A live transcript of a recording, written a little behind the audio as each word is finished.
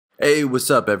Hey, what's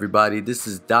up everybody? This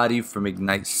is Dottie from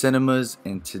Ignite Cinemas,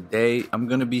 and today I'm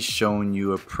going to be showing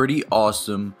you a pretty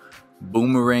awesome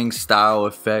boomerang style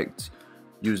effect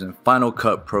using Final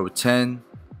Cut Pro 10.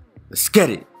 Let's get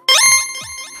it!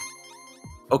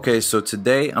 Okay, so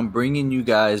today I'm bringing you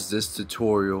guys this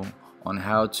tutorial on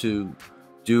how to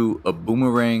do a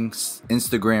boomerang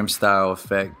Instagram style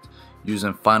effect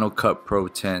using Final Cut Pro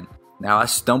 10. Now, I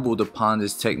stumbled upon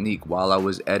this technique while I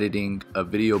was editing a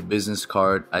video business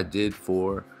card I did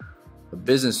for a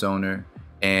business owner,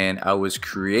 and I was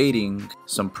creating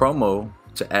some promo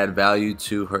to add value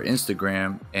to her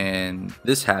Instagram, and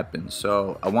this happened.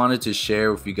 So I wanted to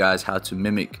share with you guys how to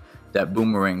mimic that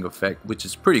boomerang effect, which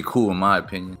is pretty cool in my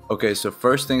opinion. Okay, so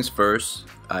first things first,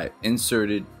 I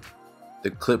inserted the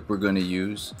clip we're going to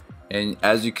use. And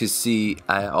as you can see,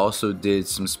 I also did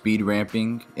some speed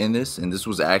ramping in this, and this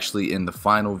was actually in the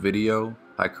final video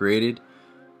I created.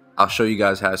 I'll show you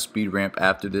guys how to speed ramp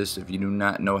after this if you do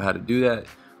not know how to do that.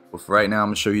 But for right now, I'm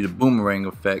going to show you the boomerang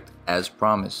effect as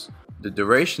promised. The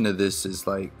duration of this is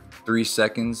like 3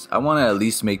 seconds. I want to at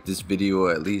least make this video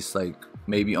at least like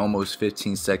maybe almost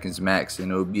 15 seconds max,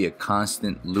 and it'll be a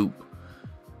constant loop.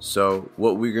 So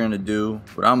what we're gonna do,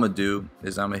 what I'm gonna do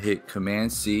is I'm gonna hit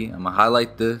Command C. I'm gonna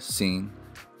highlight the scene,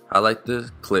 highlight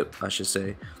the clip, I should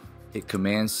say. Hit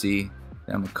Command C.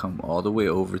 Then I'm gonna come all the way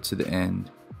over to the end.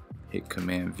 Hit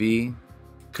Command V,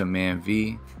 Command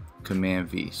V, Command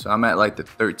V. So I'm at like the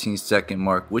 13-second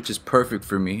mark, which is perfect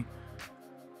for me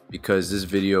because this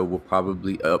video will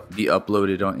probably be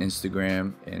uploaded on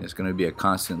Instagram, and it's gonna be a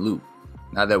constant loop.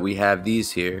 Now that we have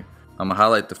these here, I'm gonna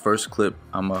highlight the first clip,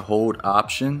 I'm gonna hold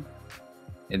Option,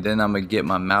 and then I'm gonna get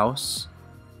my mouse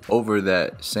over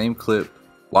that same clip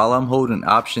while I'm holding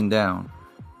Option down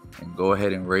and go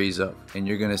ahead and raise up, and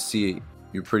you're gonna see it,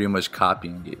 you're pretty much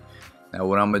copying it. Now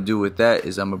what I'm gonna do with that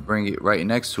is I'm gonna bring it right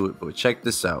next to it, but check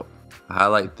this out. I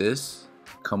highlight this,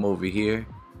 come over here,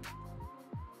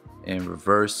 and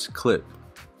reverse clip.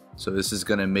 So this is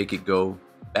gonna make it go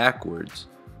backwards.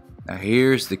 Now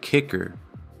here's the kicker.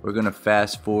 We're gonna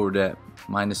fast forward at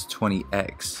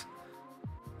 -20x,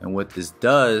 and what this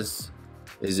does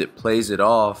is it plays it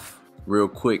off real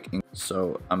quick.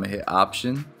 So I'm gonna hit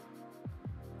Option,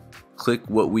 click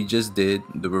what we just did,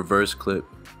 the reverse clip,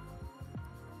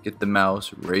 get the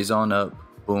mouse, raise on up,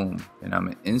 boom, and I'm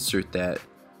gonna insert that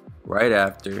right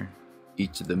after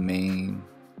each of the main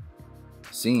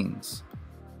scenes.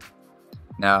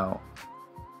 Now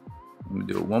I'm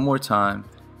gonna do it one more time.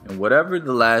 And whatever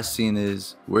the last scene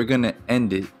is, we're gonna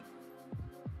end it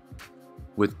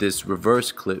with this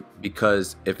reverse clip,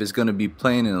 because if it's gonna be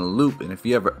playing in a loop, and if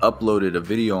you ever uploaded a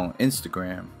video on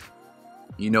Instagram,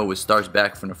 you know it starts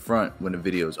back from the front when the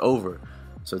video is over.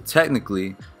 So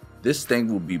technically, this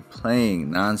thing will be playing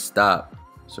non-stop.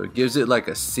 So it gives it like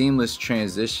a seamless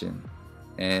transition.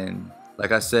 And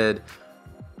like I said,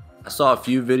 I saw a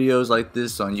few videos like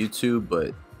this on YouTube,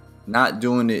 but not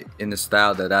doing it in the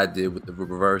style that I did with the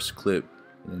reverse clip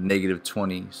in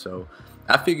 -20. So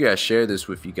I figured I'd share this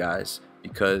with you guys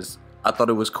because I thought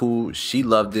it was cool. She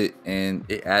loved it, and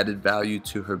it added value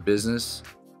to her business.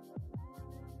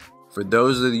 For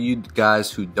those of you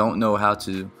guys who don't know how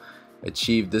to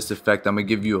achieve this effect, I'm gonna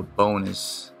give you a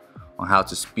bonus on how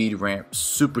to speed ramp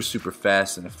super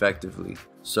fast and effectively.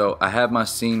 So I have my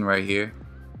scene right here,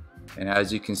 and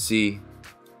as you can see,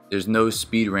 there's no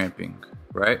speed ramping,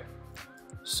 right?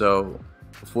 So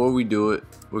before we do it,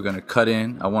 we're gonna cut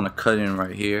in. I want to cut in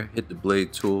right here, hit the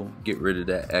blade tool, get rid of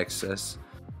that excess.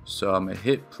 So I'm gonna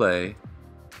hit play,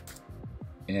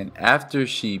 and after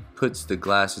she puts the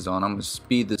glasses on, I'm gonna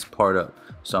speed this part up.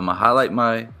 So I'm gonna highlight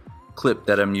my clip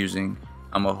that I'm using,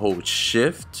 I'm gonna hold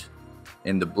shift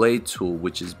and the blade tool,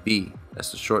 which is B, that's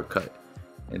the shortcut,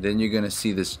 and then you're gonna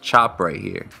see this chop right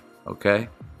here. Okay,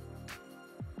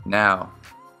 now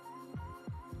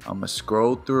I'm gonna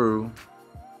scroll through.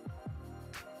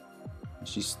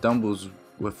 She stumbles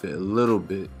with it a little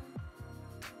bit,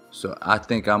 so I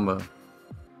think I'm gonna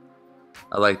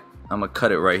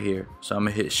cut it right here. So I'm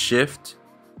gonna hit shift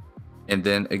and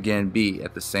then again B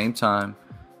at the same time,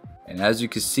 and as you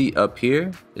can see up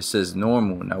here it says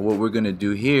normal. Now what we're gonna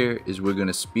do here is we're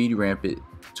gonna speed ramp it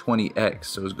 20x,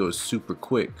 so it goes super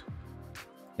quick,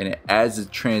 and it adds a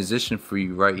transition for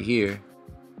you right here.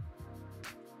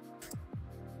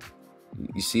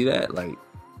 You see that, like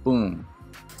boom.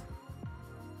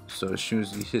 So as soon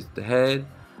as you hit the head,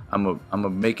 I'm gonna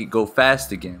make it go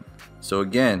fast again. So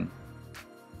again,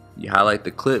 you highlight the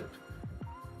clip,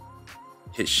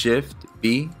 hit shift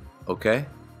B, okay,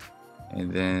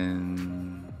 and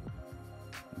then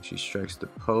she strikes the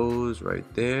pose right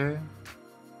there.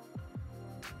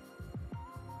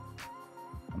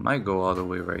 I might go all the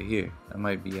way right here. That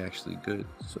might be actually good.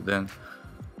 So then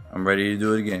I'm ready to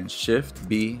do it again. Shift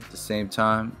B at the same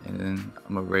time, and then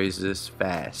I'm gonna raise this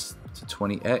fast to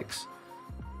 20x,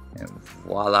 and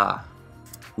voila,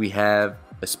 we have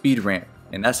a speed ramp.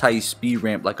 And that's how you speed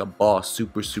ramp like a boss,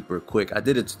 super quick. I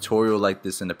did a tutorial like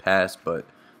this in the past, but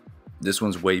this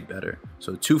one's way better.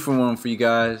 So 2 for 1 for you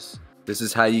guys. This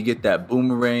is how you get that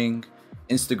boomerang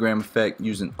Instagram effect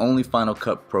using only Final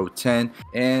Cut Pro 10.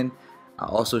 And I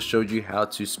also showed you how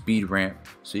to speed ramp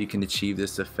so you can achieve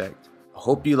this effect. I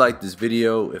hope you liked this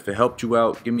video. If it helped you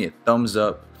out, give me a thumbs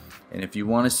up. And if you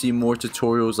want to see more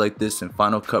tutorials like this in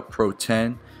Final Cut Pro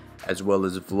 10, as well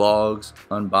as vlogs,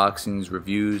 unboxings,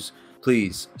 reviews,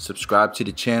 please subscribe to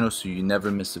the channel so you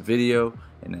never miss a video.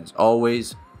 And as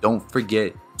always, don't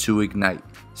forget to ignite.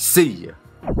 See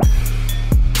ya!